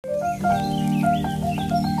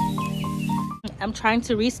I'm trying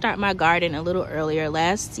to restart my garden a little earlier.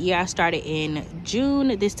 Last year I started in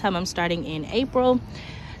June. This time I'm starting in April.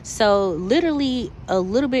 So literally a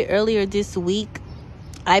little bit earlier this week,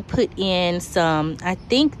 I put in some, I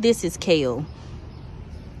think this is kale.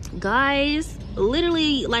 Guys,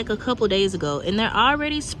 literally like a couple days ago, and they're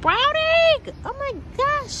already sprouting. Oh my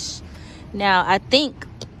gosh. Now I think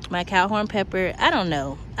my cowhorn pepper, I don't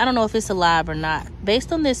know if it's alive or not.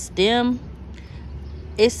 Based on this stem,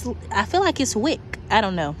 I feel like it's wick. I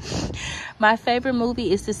don't know. My favorite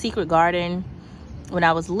movie is The Secret Garden. When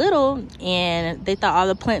I was little, and they thought all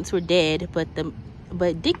the plants were dead,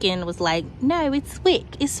 but Dickon was like, no, it's wick,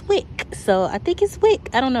 it's wick. So I think it's wick.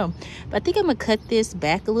 I don't know, but I think I'm gonna cut this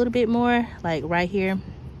back a little bit more, like right here.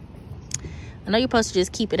 I know you're supposed to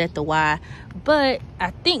just keep it at the Y, but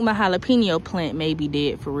I think my jalapeno plant may be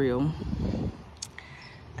dead for real.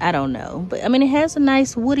 I don't know, but I mean, it has a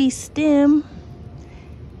nice woody stem.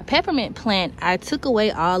 A peppermint plant, I took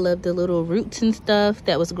away all of the little roots and stuff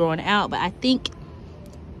that was growing out, but I think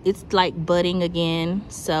it's like budding again.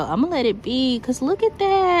 So I'm gonna let it be, because look at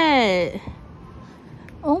that.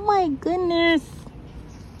 Oh my goodness.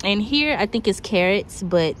 And here I think it's carrots,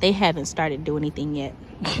 but they haven't started doing anything yet.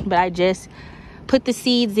 But I just put the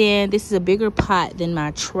seeds in. This is a bigger pot than my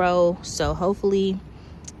tro, so hopefully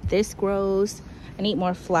this grows. I need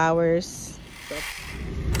more flowers.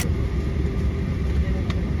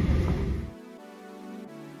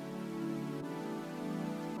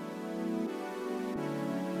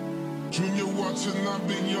 Junior watching, I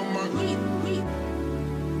be on my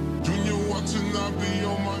Junior watching, I be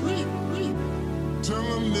on my tell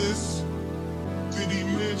him this, did he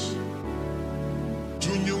miss?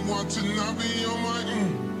 Junior watching, I be on my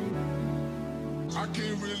I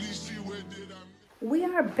can't really see where did I miss? We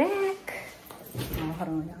are back. Oh, hold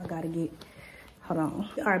on, y'all gotta get, hold on.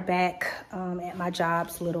 We are back at my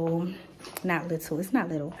job's it's not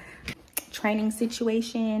little, training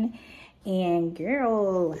situation. And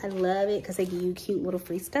girl, I love it because they give you cute little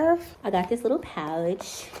free stuff. I got this little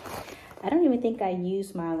pouch. I don't even think I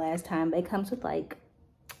used mine last time, but it comes with like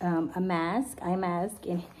a mask, eye mask,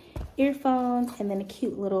 and earphones, and then a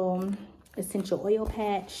cute little essential oil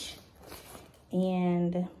patch.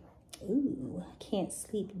 And ooh, can't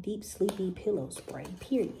sleep, deep sleepy pillow spray,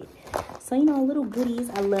 period. So, you know, little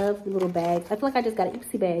goodies. I love the little bags. I feel like I just got an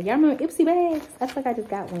Ipsy bag. Y'all remember Ipsy bags? I feel like I just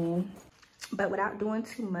got one. But without doing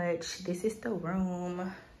too much, this is the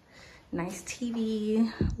room. Nice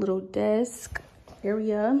TV, little desk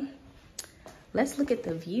area. Let's look at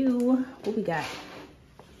the view. What we got?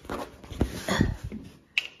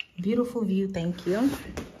 Beautiful view, thank you.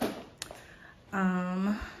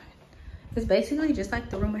 It's basically just like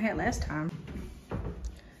the room I had last time.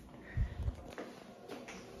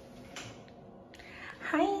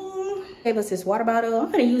 Hi. Gave us this water bottle.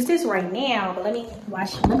 I'm gonna use this right now, but let me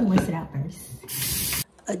rinse it out first.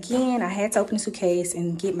 Again, I had to open the suitcase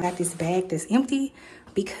and get this bag that's empty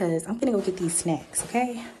because I'm gonna go get these snacks,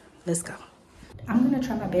 okay? Let's go. I'm gonna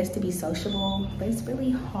try my best to be sociable, but it's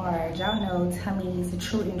really hard. Y'all know Tommie's a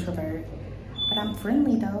true introvert, but I'm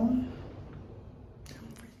friendly though.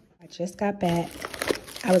 I just got back.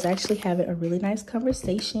 I was actually having a really nice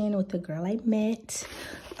conversation with the girl I met.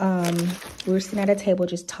 We were sitting at a table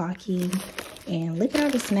just talking, and look at all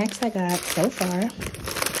the snacks I got so far.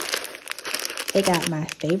 They got my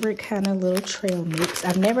favorite kind of little trail mix.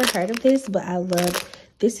 I've never heard of this, but I love,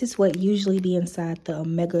 this is what usually be inside the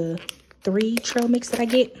omega-3 trail mix that I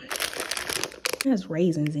get. It has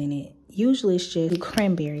raisins in it. Usually it's just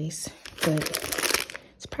cranberries, but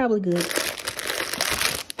it's probably good.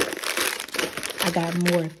 I got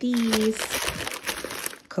more of these,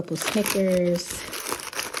 a couple Snickers,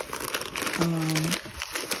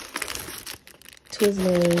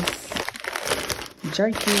 Twizzlers,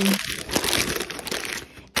 jerky,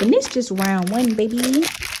 and this just round one, baby.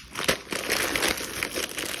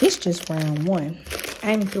 This just round one.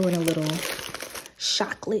 I'm doing a little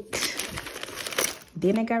chocolate.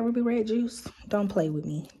 Then I got ruby red juice. Don't play with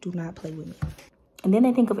me. Do not play with me. And then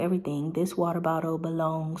they think of everything. This water bottle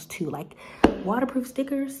belongs to like waterproof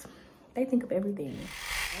stickers. They think of everything.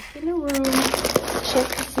 Back in the room. Check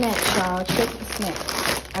the snacks, y'all. Check the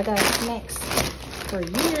snacks. I got snacks for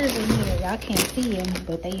years in here. Y'all can't see them,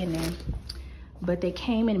 but they in there. But they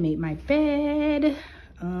came and made my bed.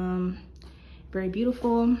 Very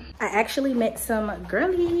beautiful. I actually met some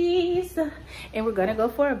girlies and we're gonna go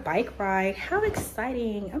for a bike ride. How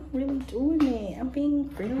exciting. I'm really doing it. I'm being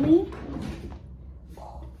friendly.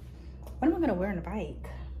 What am I gonna wear on the bike?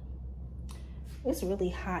 It's really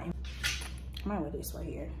hot. I might wear this right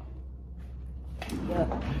here. Yep.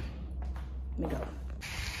 Let me go.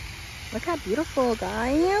 Look how beautiful,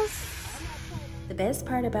 guys. best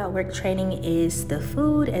part about work training is the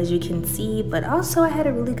food, as you can see, but also I had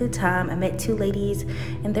a really good time. I met two ladies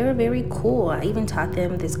and they were very cool. I even taught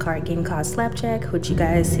them this card game called Slapjack, which you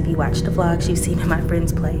guys, if you watch the vlogs, you've seen my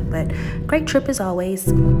friends play. But great trip as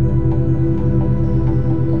always.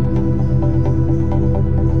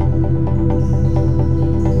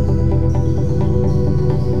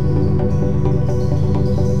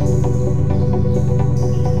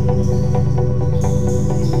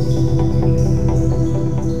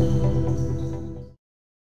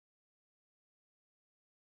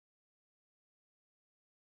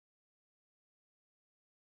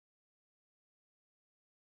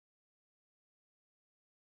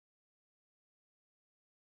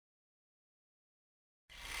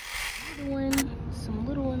 Some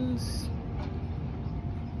little ones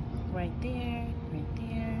right there, right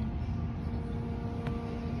there.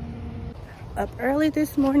 Up early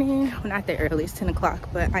this morning, well, not that early, it's 10 o'clock,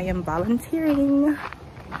 but I am volunteering.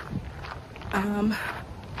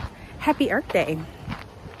 Happy Earth Day.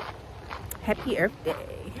 Happy Earth Day.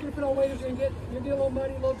 If it all waiters and get you're getting a little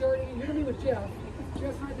muddy, a little dirty, you're gonna be with Jeff.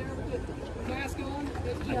 Jeff's right there with the mask on.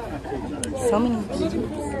 That's Jeff. So many.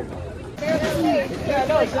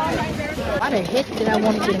 Why the heck did I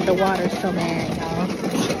want to get in the water so bad, y'all?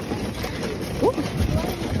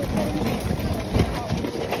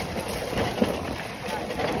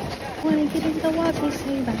 I want to get in the water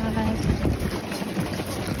so bad.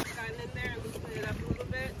 Gotten in there and loosen it up a little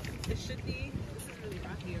bit. It should be. This is really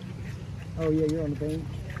rocky over here. Oh yeah, you're on the bank.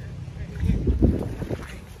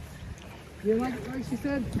 Yeah, like she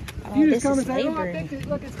said, you just come and say, oh, I think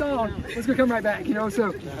look, it's gone. Let's go come right back, you know.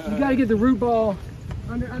 So you got to get the root ball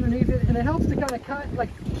underneath it, and it helps to kind of cut. Like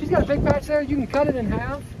she's got a big patch there, you can cut it in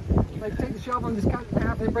half. Like take the shovel and just cut it in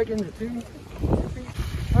half, and then break it into two.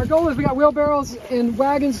 Our goal is we got wheelbarrows and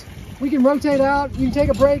wagons. We can rotate out. You can take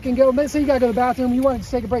a break and go. Let's say you got to go to the bathroom. You want to just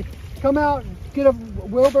take a break. Come out, get a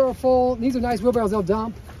wheelbarrow full. These are nice wheelbarrows. They'll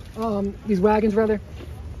dump these wagons rather.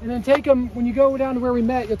 And then take them, when you go down to where we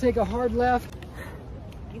met, you'll take a hard left.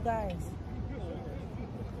 You guys.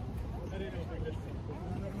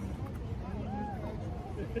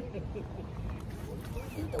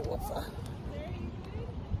 The waffle.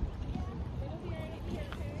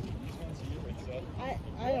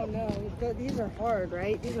 I don't know. These are hard,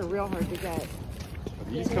 right? These are real hard to get. Are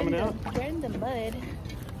these coming out? They're in the mud.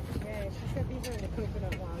 Yeah, she said these are in the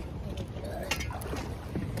coconut log.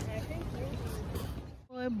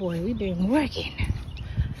 Boy, we've been working,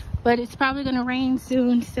 but it's probably gonna rain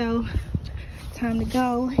soon, so time to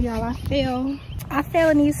go. Y'all, I fell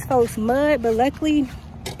in these folks' mud, but luckily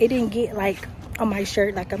it didn't get like on my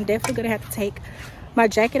shirt. Like I'm definitely gonna have to take my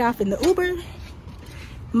jacket off in the Uber.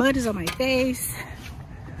 Mud is on my face.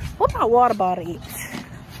 What my water bottle is?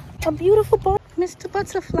 A beautiful boy, Mr.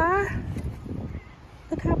 Butterfly.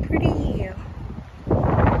 Look how pretty.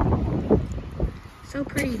 So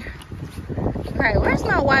pretty. Okay, where's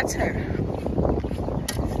my water?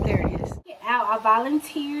 There it is. Out, I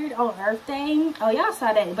volunteered on Earth Day. Oh, y'all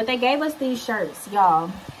saw that. But they gave us these shirts, y'all.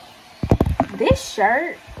 This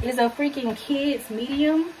shirt is a freaking kid's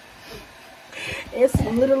medium. It's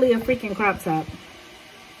literally a freaking crop top.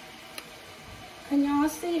 Can y'all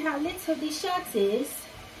see how little this shirt is?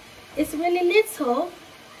 It's really little.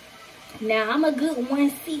 Now, I'm a good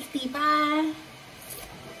 165.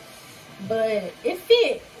 But it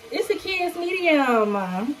fit. It's a kid's medium.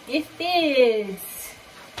 It fits.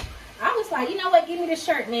 I was like, you know what? Give me the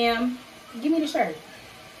shirt, ma'am. Give me the shirt.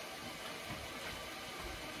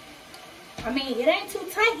 I mean, it ain't too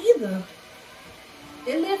tight either.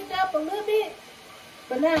 It lifts up a little bit,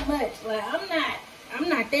 but not much. Like I'm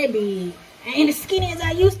not that big. I ain't as skinny as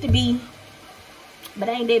I used to be, but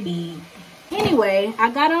I ain't that big. Anyway, I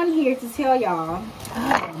got on here to tell y'all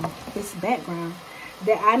this background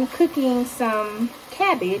that I'm cooking some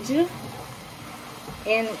cabbage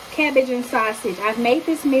and sausage. I've made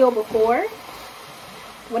this meal before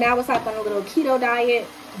when I was like on a little keto diet,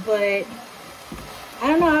 but I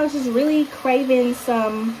don't know, I was just really craving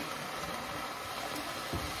some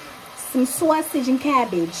sausage and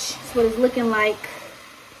cabbage. That's what it's looking like.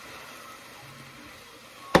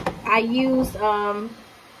 I used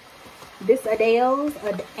this Adele's,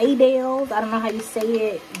 I don't know how you say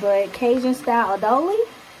it, but Cajun style aioli,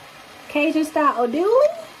 Cajun style aioli.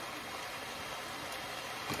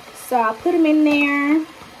 So I put them in there.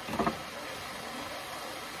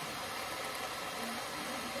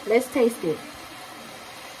 Let's taste it.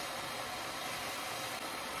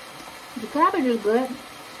 The cabbage is good.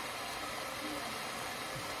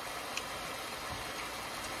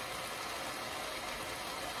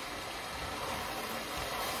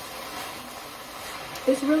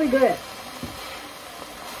 It's really good.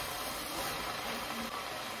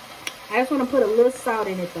 I just want to put a little salt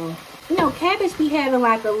in it though. You know, cabbage be having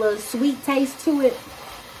like a little sweet taste to it.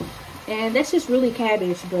 And that's just really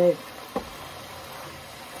cabbage, but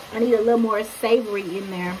I need a little more savory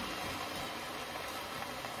in there.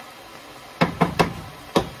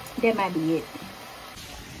 That might be it.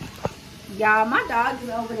 Y'all, my dog is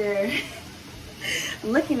over there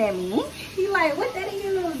looking at me. He like, what that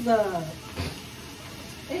is?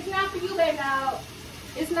 It's not for you, baby dog.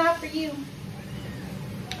 It's not for you.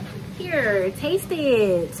 Here, taste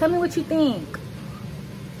it. Tell me what you think.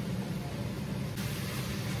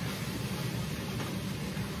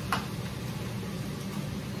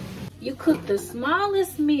 You cook the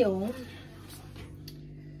smallest meal,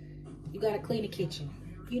 you gotta clean the kitchen.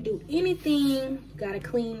 You do anything, you gotta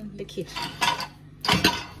clean the kitchen.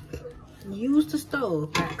 Use the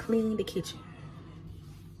stove, gotta clean the kitchen.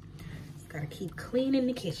 Gotta keep cleaning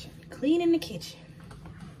the kitchen. Cleaning the kitchen.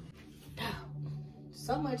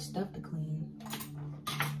 So much stuff to clean.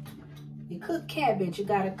 You cook cabbage, you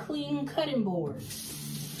gotta clean cutting boards,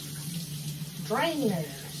 drainers,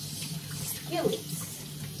 skillets.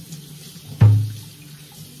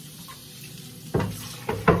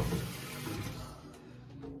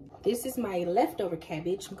 This is my leftover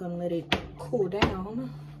cabbage. I'm gonna let it cool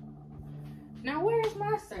down. Now, where's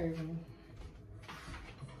my serving?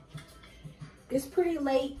 It's pretty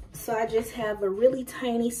late, so I just have a really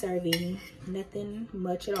tiny serving. Nothing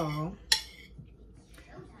much at all.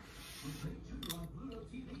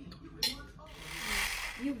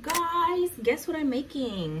 You guys, guess what I'm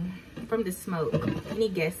making from the smoke? Any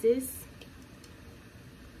guesses?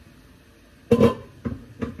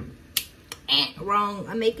 Wrong.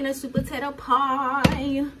 I'm making a sweet potato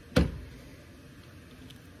pie.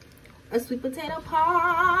 A sweet potato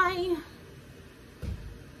pie.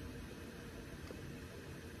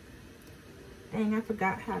 Dang, I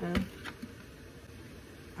forgot how to.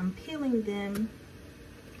 I'm peeling them.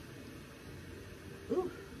 Ooh.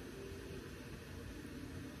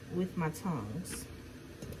 With my tongs.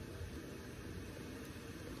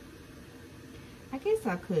 I guess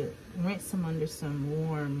I could rinse them under some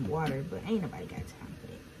warm water, but ain't nobody got time for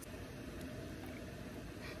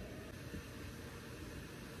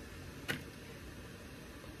that.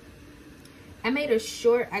 I made a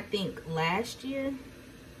short, I think, last year.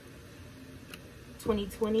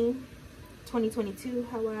 2022,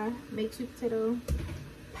 how I make sweet potato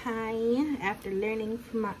pie after learning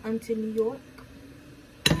from my aunt in New York.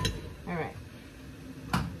 All right.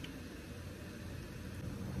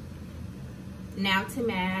 Now to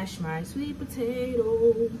mash my sweet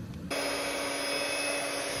potato.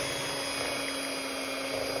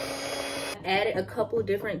 I added a couple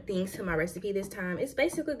different things to my recipe this time. It's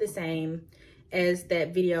basically the same as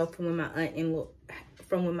that video from when my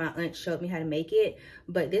aunt showed me how to make it,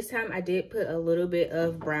 but this time I did put a little bit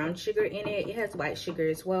of brown sugar in it. It has white sugar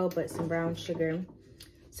as well, but some brown sugar.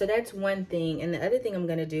 So that's one thing. And the other thing I'm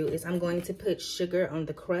gonna do is I'm going to put sugar on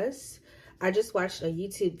the crust. I just watched a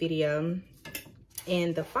YouTube video,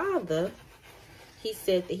 and the father, he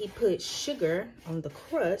said that he put sugar on the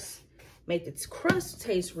crust, make the crust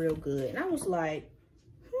taste real good. And I was like,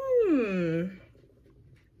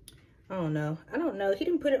 I don't know. He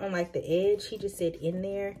didn't put it on like the edge. He just said in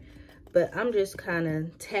there. But I'm just kind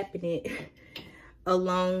of tapping it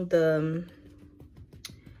along the,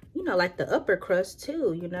 you know, like the upper crust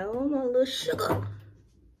too, you know. I want a little sugar.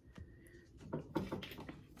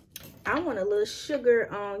 I want a little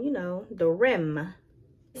sugar on, you know, the rim.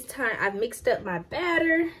 This time I've mixed up my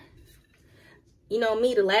batter. You know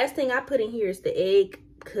me, the last thing I put in here is the egg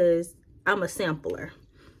because I'm a sampler.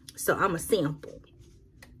 So I'm a sample.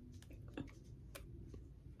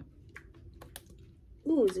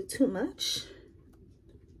 Ooh, is it too much?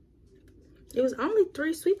 It was only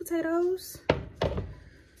 3 sweet potatoes.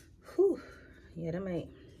 Whew. Yeah, that made.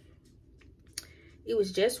 It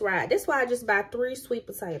was just right. That's why I just buy 3 sweet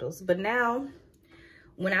potatoes. But now,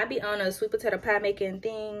 when I be on a sweet potato pie making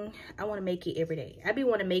thing, I want to make it every day. I be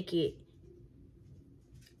want to make it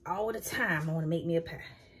all the time. I want to make me a pie.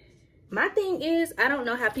 My thing is, I don't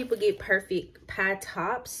know how people get perfect pie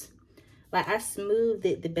tops. Like, I smoothed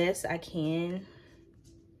it the best I can.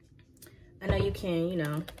 I know you can, you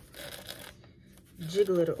know,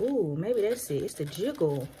 jiggle it. Ooh, maybe that's it. It's the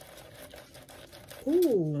jiggle.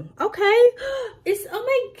 Ooh, okay. It's, oh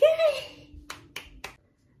my God.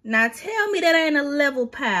 Now tell me that ain't a level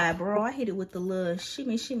pie, bro. I hit it with the little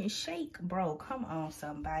shimmy, shimmy, shake, bro. Come on,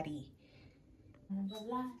 somebody.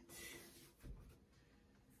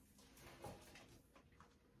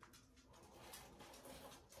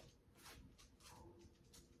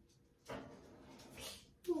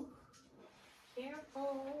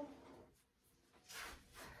 Careful.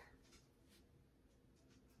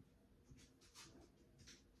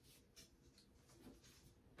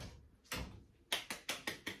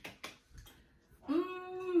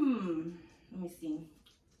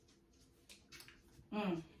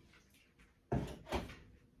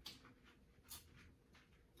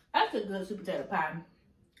 good sweet potato pie.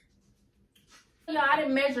 Y'all, I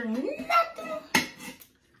didn't measure nothing.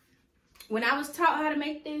 When I was taught how to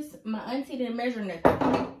make this, my auntie didn't measure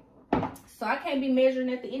nothing. So I can't be measuring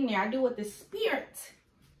nothing in there. I do what the spirit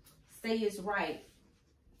say is right.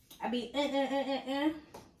 I be a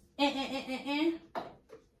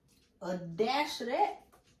dash of that.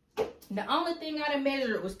 The only thing I done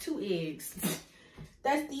measured was 2 eggs.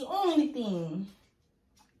 That's the only thing.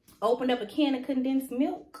 Opened up a can of condensed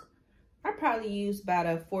milk. I probably used about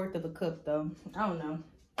 1/4 of a cup though. I don't know.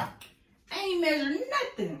 I ain't measured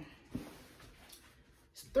nothing.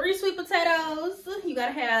 It's 3 sweet potatoes. You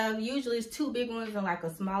gotta have, usually it's 2 big ones and like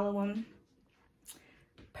a smaller one.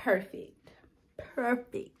 Perfect.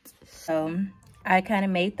 Perfect. So I kind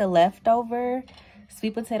of made the leftover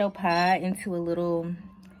sweet potato pie into a little,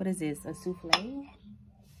 what is this, a souffle?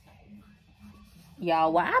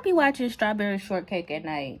 Y'all, while I be watching Strawberry Shortcake at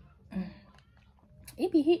night,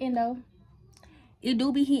 it be hitting though. It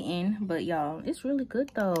do be hitting, but y'all, it's really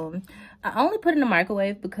good though. I only put it in the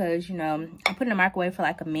microwave because, you know, I put it in the microwave for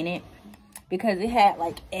like a minute because it had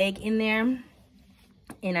like egg in there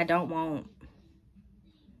and I don't want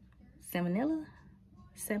salmonella,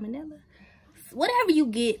 whatever you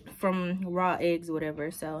get from raw eggs or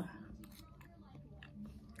whatever. So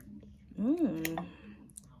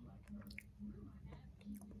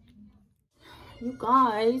you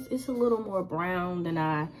guys, it's a little more brown than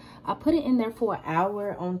I put it in there for an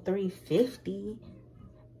hour on 350,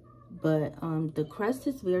 but the crust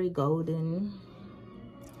is very golden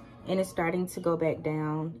and it's starting to go back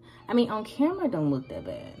down. I mean, on camera it don't look that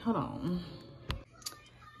bad. Hold on.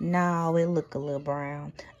 No, it look a little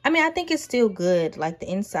brown. I mean, I think it's still good. Like the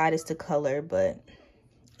inside is the color, but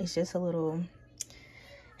it's just a little.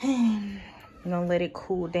 I'm gonna let it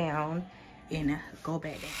cool down and go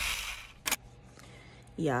back down.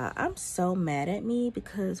 Yeah, I'm so mad at me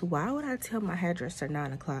because why would I tell my hairdresser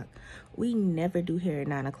 9 o'clock? We never do hair at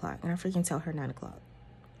 9 o'clock, and I freaking tell her 9 o'clock.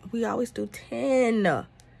 We always do 10,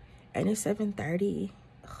 and it's 7:30.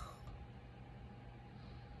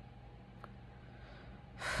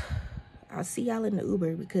 I'll see y'all in the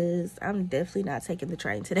Uber because I'm definitely not taking the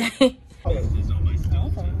train today.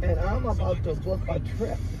 And I'm about to book a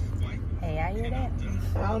trip. Hey, I hear that.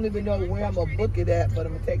 I don't even know where I'm gonna book it at, but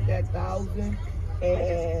I'm gonna take that 1,000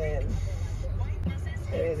 and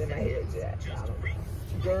in my head yet.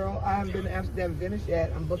 Girl, I haven't been to Amsterdam Venice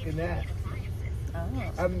yet. I'm booking that. Oh.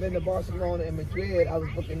 I haven't been to Barcelona and Madrid. I was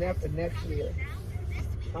booking that for next year.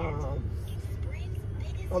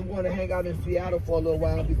 I'm going to hang out in Seattle for a little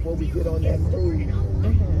while before we get on that cruise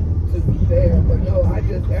to be there. But no,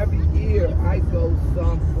 every year I go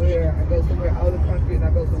somewhere. I go somewhere out of the country and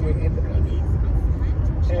I go somewhere in the country.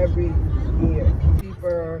 Every year.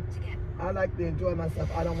 Cheaper. I like to enjoy myself.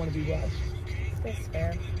 I don't want to be rushed. That's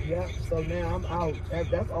fair. Yeah, so now I'm out.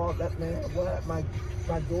 That's all. That's man. What my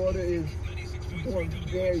daughter is doing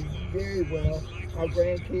very, very well. Our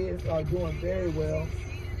grandkids are doing very well.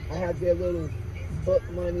 I have their little book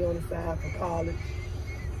money on the side for college.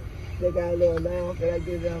 They got a little allowance that I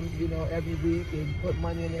give them, you know, every week and put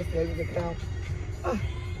money in their savings account.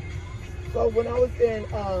 So when I was in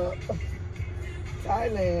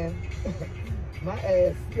Thailand, my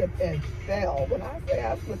ass slipped and fell. When I say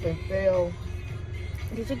I slipped and fell.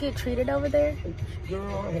 Did you get treated over there?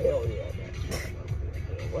 Girl, hell yeah.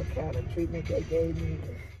 What kind of treatment they gave me.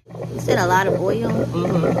 You said a lot of oil?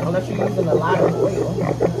 Unless you're using a lot of oil,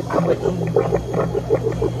 I wouldn't.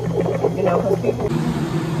 You know, because people.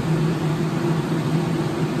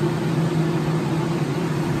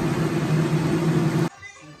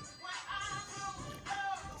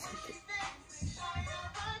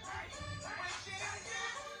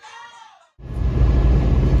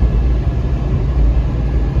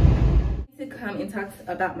 To come and talk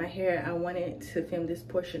about my hair, I wanted to film this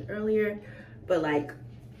portion earlier, but like,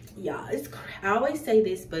 y'all, I always say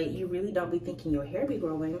this, but you really don't be thinking your hair be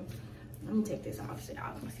growing. Let me take this off so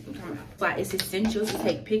y'all can see what I'm talking about. Like, it's essential to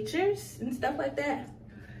take pictures and stuff like that,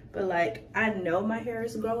 but like, I know my hair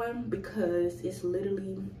is growing because it's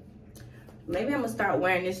literally, maybe I'm gonna start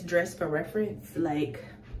wearing this dress for reference. Like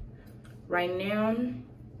right now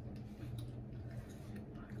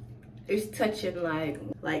it's touching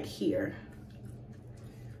like here.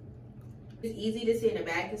 It's easy to see in the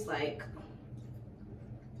back. It's like,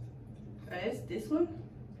 that's this one.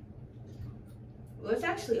 Well, it's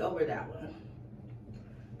actually over that one,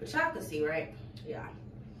 but y'all can see, right? Yeah.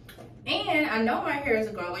 And I know my hair is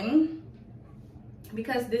growing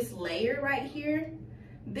because this layer right here,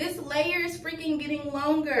 this layer is freaking getting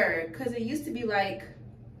longer, because it used to be like,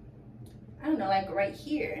 I don't know, like right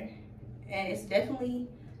here, and it's definitely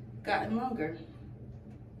gotten longer.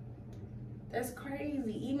 That's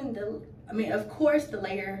crazy. Even the, I mean, of course the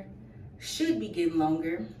layer should be getting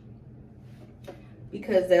longer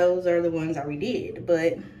because those are the ones I redid.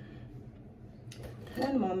 But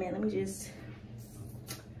one moment, let me just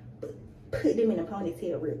put them in a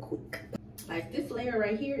ponytail real quick. Like this layer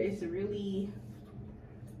right here is really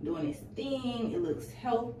doing its thing. It looks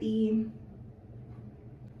healthy.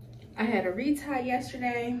 I had a retie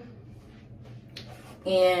yesterday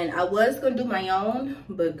and I was gonna do my own,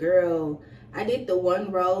 but girl, I did the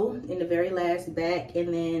one row in the very last back,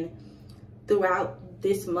 and then throughout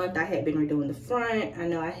this month I had been redoing the front. I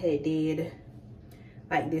know I had did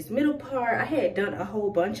like this middle part. I had done a whole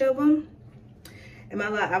bunch of them, and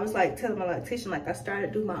I was like telling my lactician like I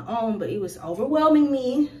started to do my own, but it was overwhelming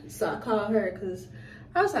me. So I called her because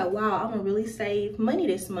I was like, wow, I'm gonna really save money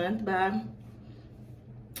this month by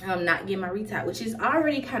not getting my retie, which is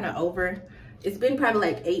already kind of over. It's been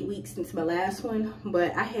probably like 8 weeks since my last one,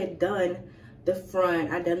 but I had done the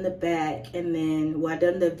front, I done the back, and then, well, I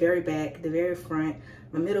done the very back, the very front,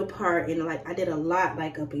 my middle part, and like I did a lot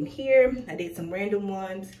like up in here. I did some random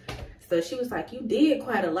ones. So she was like, you did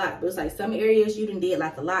quite a lot. It was like some areas you didn't did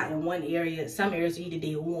like a lot in one area, some areas you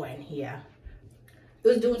did one. Yeah, it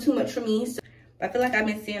was doing too much for me. So I feel like I've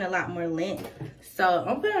been seeing a lot more length. So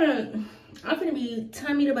I'm gonna be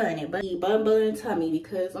Tommie the bunny, bun Tommie,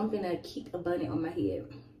 because I'm gonna keep a bunny on my head.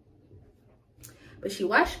 But she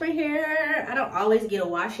washed my hair. I don't always get a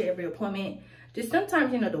wash at every appointment. Just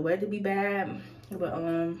sometimes, you know, the weather be bad.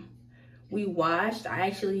 But we washed. I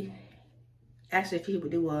actually asked if she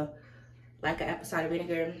would do a like an apple cider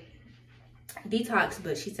vinegar detox,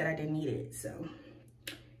 but she said I didn't need it. So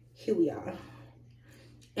here we are.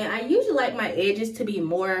 And I usually like my edges to be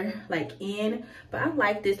more like in, but I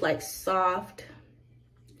like this like soft,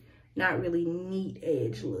 not really neat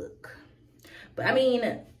edge look. But I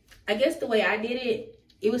mean, I guess the way I did it,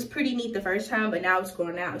 it was pretty neat the first time, but now it's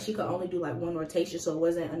growing out. She could only do like one rotation, so it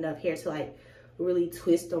wasn't enough hair to like really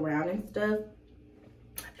twist around and stuff.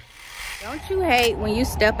 Don't you hate when you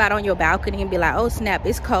step out on your balcony and be like, oh snap,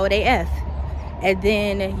 it's cold AF. And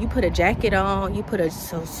then you put a jacket on, you put a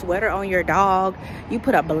sweater on your dog, you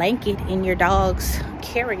put a blanket in your dog's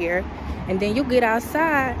carrier, and then you get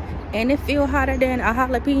outside and it feel hotter than a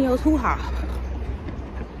jalapenos hoo-ha.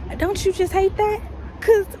 Don't you just hate that?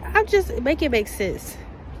 Cause I just make it make sense.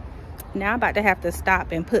 Now I'm about to have to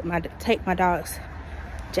stop and take my dog's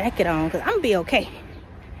jacket on, cause I'm gonna be okay.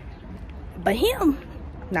 But him,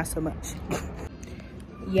 not so much.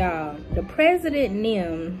 Y'all, the President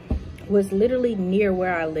Nim was literally near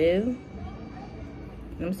where I live. And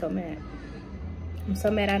I'm so mad. I'm so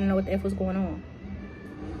mad I didn't know what the F was going on.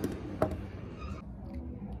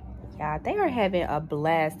 Y'all, they are having a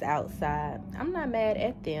blast outside. I'm not mad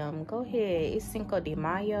at them. Go ahead. It's Cinco de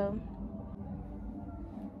Mayo.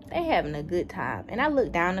 They having a good time. And I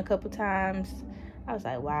looked down a couple times. I was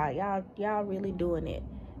like, wow, y'all really doing it.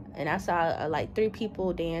 And I saw like 3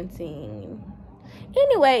 people dancing.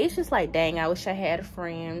 Anyway, it's just like, dang, I wish I had a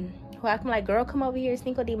friend who I can like, girl, come over here,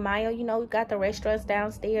 Cinco de Mayo. You know, we got the restaurants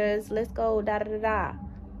downstairs. Let's go, da-da-da-da.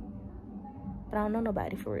 But I don't know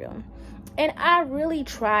nobody for real. And I really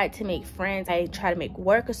tried to make friends. I try to make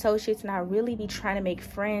work associates, and I really be trying to make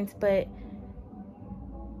friends. But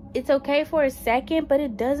it's okay for a second, but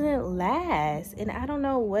it doesn't last. And I don't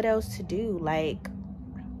know what else to do. Like,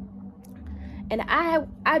 and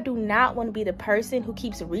I do not want to be the person who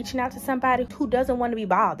keeps reaching out to somebody who doesn't want to be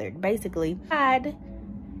bothered, basically.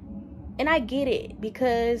 And I get it,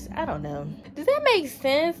 because I don't know. Does that make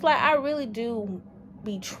sense? Like, I really do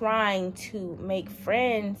be trying to make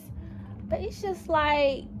friends, but it's just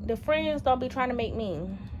like the friends don't be trying to make me.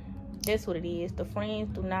 That's what it is. The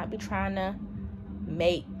friends do not be trying to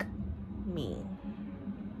make me.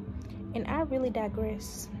 And I really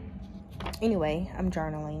digress. Anyway, I'm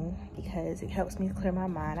journaling because it helps me clear my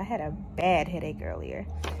mind. I had a bad headache earlier.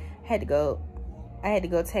 I had to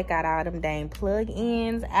go take out all them dang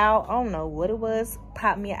plug-ins out. I don't know what it was.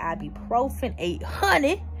 Pop me an ibuprofen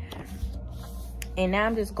 800. And now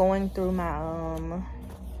I'm just going through my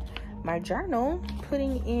my journal,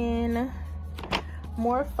 putting in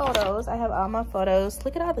more photos. I have all my photos.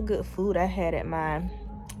 Look at all the good food I had at my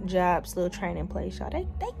job's little training place, y'all.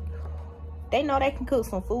 They know they can cook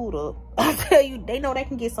some food up. I tell you, they know they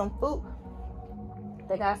can get some food.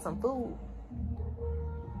 They got some food.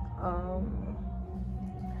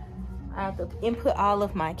 I have to input all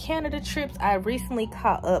of my Canada trips. I recently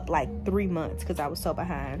caught up like 3 months because I was so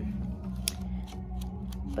behind.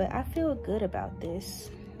 But I feel good about this.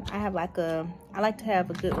 I like to have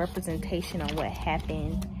a good representation on what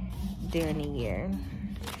happened during the year.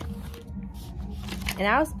 And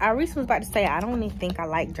I recently was about to say, I don't even think I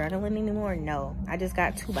like journaling anymore. No, I just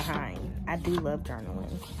got too behind. I do love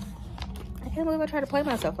journaling. I can't believe I try to play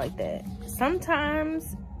myself like that.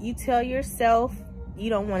 Sometimes you tell yourself you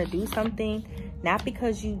don't want to do something, not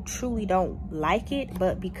because you truly don't like it,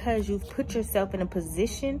 but because you've put yourself in a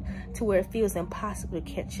position to where it feels impossible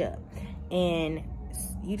to catch up. And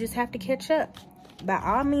you just have to catch up. By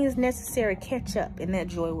all means necessary, catch up, and that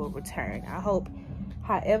joy will return. I hope,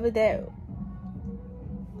 however that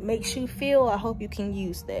makes you feel, I hope you can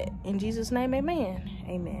use that. In Jesus' name, amen.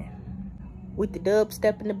 Amen. With the dub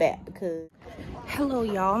step in the back, because hello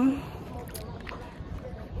y'all,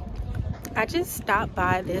 I just stopped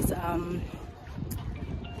by this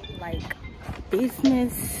like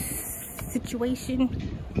business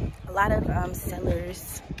situation. A lot of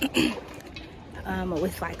sellers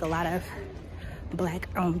with like a lot of black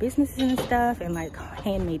owned businesses and stuff, and like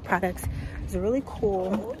handmade products. It's really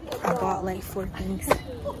cool. I bought like 4 things.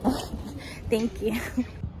 Thank you.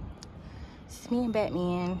 It's me and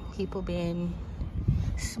Batman. People been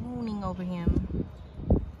swooning over him.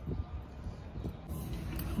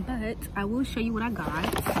 But I will show you what I got.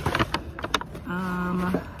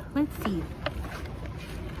 Let's see.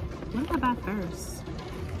 What did I buy first?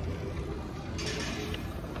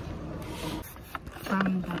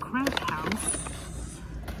 From the craft house,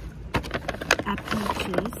 I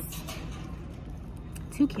purchased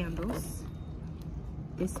 2 candles.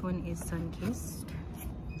 This one is sun-kissed.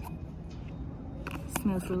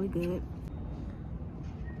 Smells really good.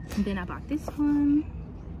 And then I bought this one.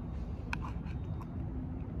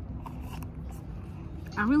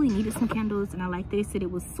 I really needed some candles, and I like that they said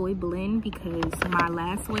it was soy blend, because my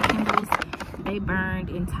last soy candles, they burned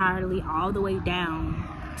entirely all the way down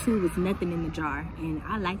to was nothing in the jar, and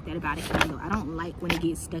I like that about a candle. I don't like when it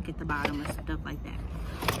gets stuck at the bottom or stuff like that.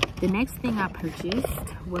 The next thing I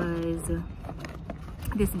purchased was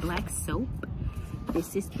this black soap.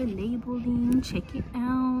 This is the labeling. Check it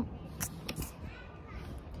out.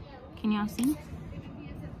 Can y'all see?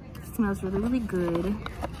 It smells really, really good.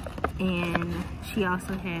 And she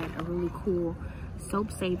also had a really cool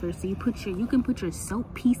soap saver, so you can put your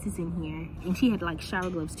soap pieces in here. And she had like shower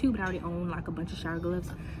gloves too, but I already own like a bunch of shower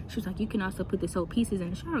gloves. She was like, you can also put the soap pieces in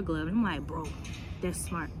the shower glove. And I'm like, bro, that's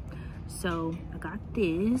smart. So I got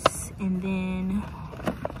this, and then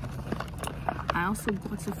I also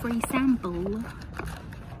got a free sample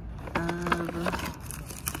of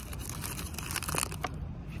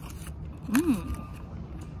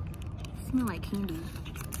smell like candy.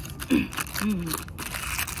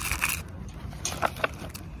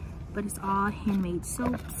 But it's all handmade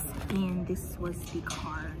soaps, and this was the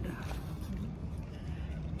card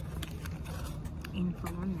info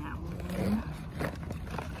on that one.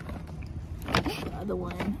 The other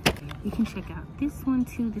one, you can check out this one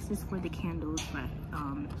too. This is for the candles, but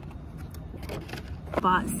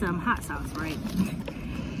bought some hot sauce, right?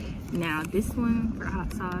 Now this one for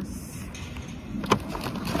hot sauce,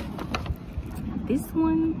 this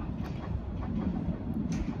one,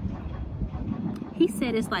 he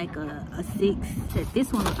said it's like a 6, that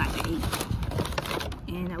this one was like an 8.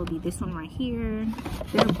 And that would be this one right here.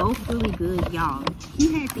 They're both really good, y'all.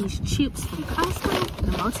 He had these chips from Costco,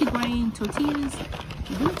 the multi-grain tortillas.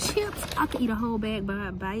 These chips, I could eat a whole bag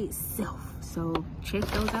by itself. So check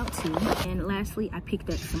those out too. And lastly, I picked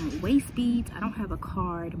up some waist beads. I don't have a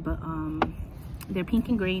card, but they're pink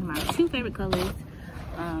and green, my 2 favorite colors.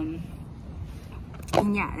 And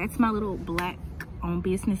yeah, that's my little black on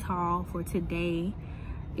business haul for today.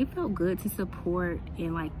 It felt good to support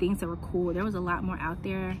and like things that were cool. There was a lot more out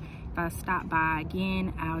there. If I stop by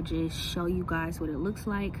again, I'll just show you guys what it looks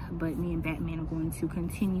like. But me and Batman are going to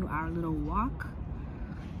continue our little walk.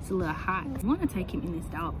 It's a little hot. I want to take him in this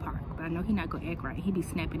dog park, but I know he's not gonna act right. He be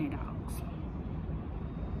snapping at dogs.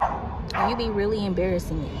 And you be really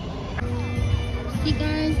embarrassing me. See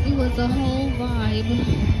guys, it was a whole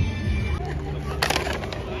vibe.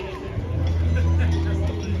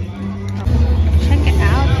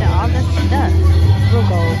 All that stuff we'll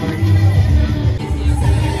go over.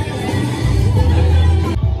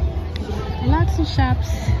 Lots of shops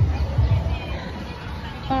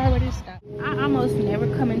already stopped. I almost never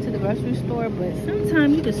come into the grocery store, but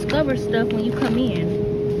sometimes you discover stuff when you come in.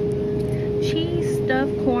 Cheese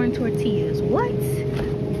stuffed corn tortillas. What?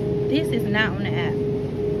 This is not on the app.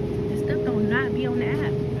 This stuff will not be on the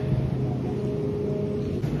app.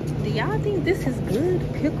 Do y'all think this is good?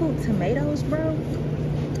 Pickled tomatoes, bro?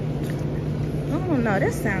 I don't know,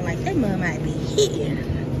 that sounds like that mud might be hitting.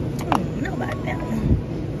 I don't know about that one.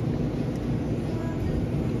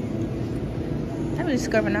 I'm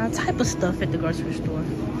discovering all type of stuff at the grocery store.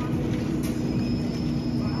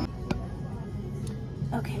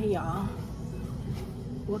 y'all.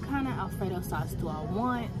 What kind of Alfredo sauce do I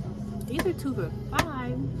want? These are 2 for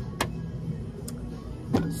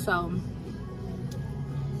 $5. So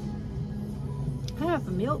I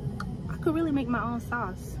have milk. I could really make my own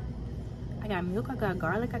sauce. I got milk, I got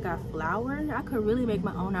garlic, I got flour. I could really make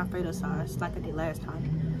my own Alfredo sauce like I did last time.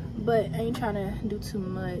 But I ain't trying to do too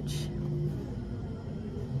much.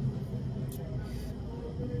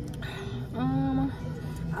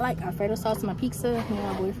 I like Alfredo sauce in my pizza. Me and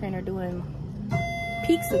my boyfriend are doing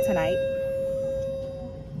pizza tonight.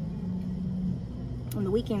 On the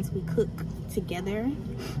weekends we cook together,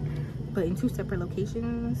 but in 2 separate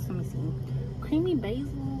locations. Let me see. Creamy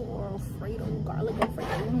basil or Alfredo, garlic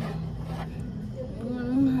Alfredo.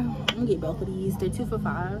 I'm gonna get both of these. They're 2 for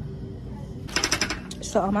 $5.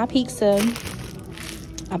 So on my pizza,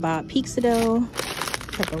 I bought pizza dough,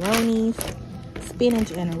 pepperoni, spinach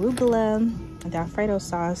and arugula, the Alfredo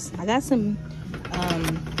sauce. I got some,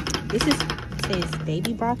 this says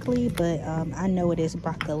baby broccoli, but I know it is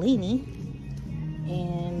broccolini.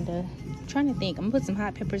 And I'm trying to think, I'm gonna put some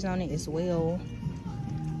hot peppers on it as well.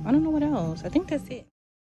 I don't know what else. I think that's it.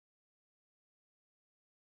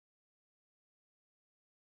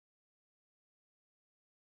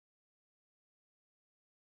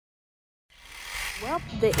 Well,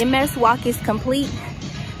 the MS walk is complete.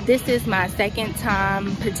 This is my 2nd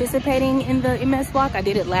time participating in the MS walk. I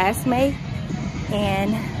did it last May,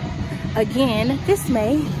 and again this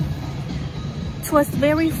May. It was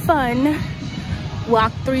very fun.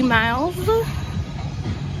 Walked 3 miles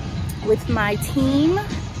with my team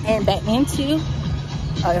and back into.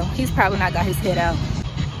 Oh, he's probably not got his head out.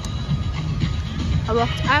 I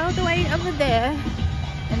walked all the way over there,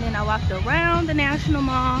 and then I walked around the National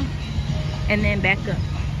Mall and then back up.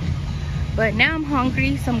 But now I'm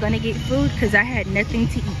hungry, so I'm gonna get food because I had nothing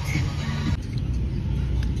to eat.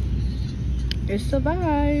 It's a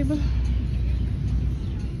vibe.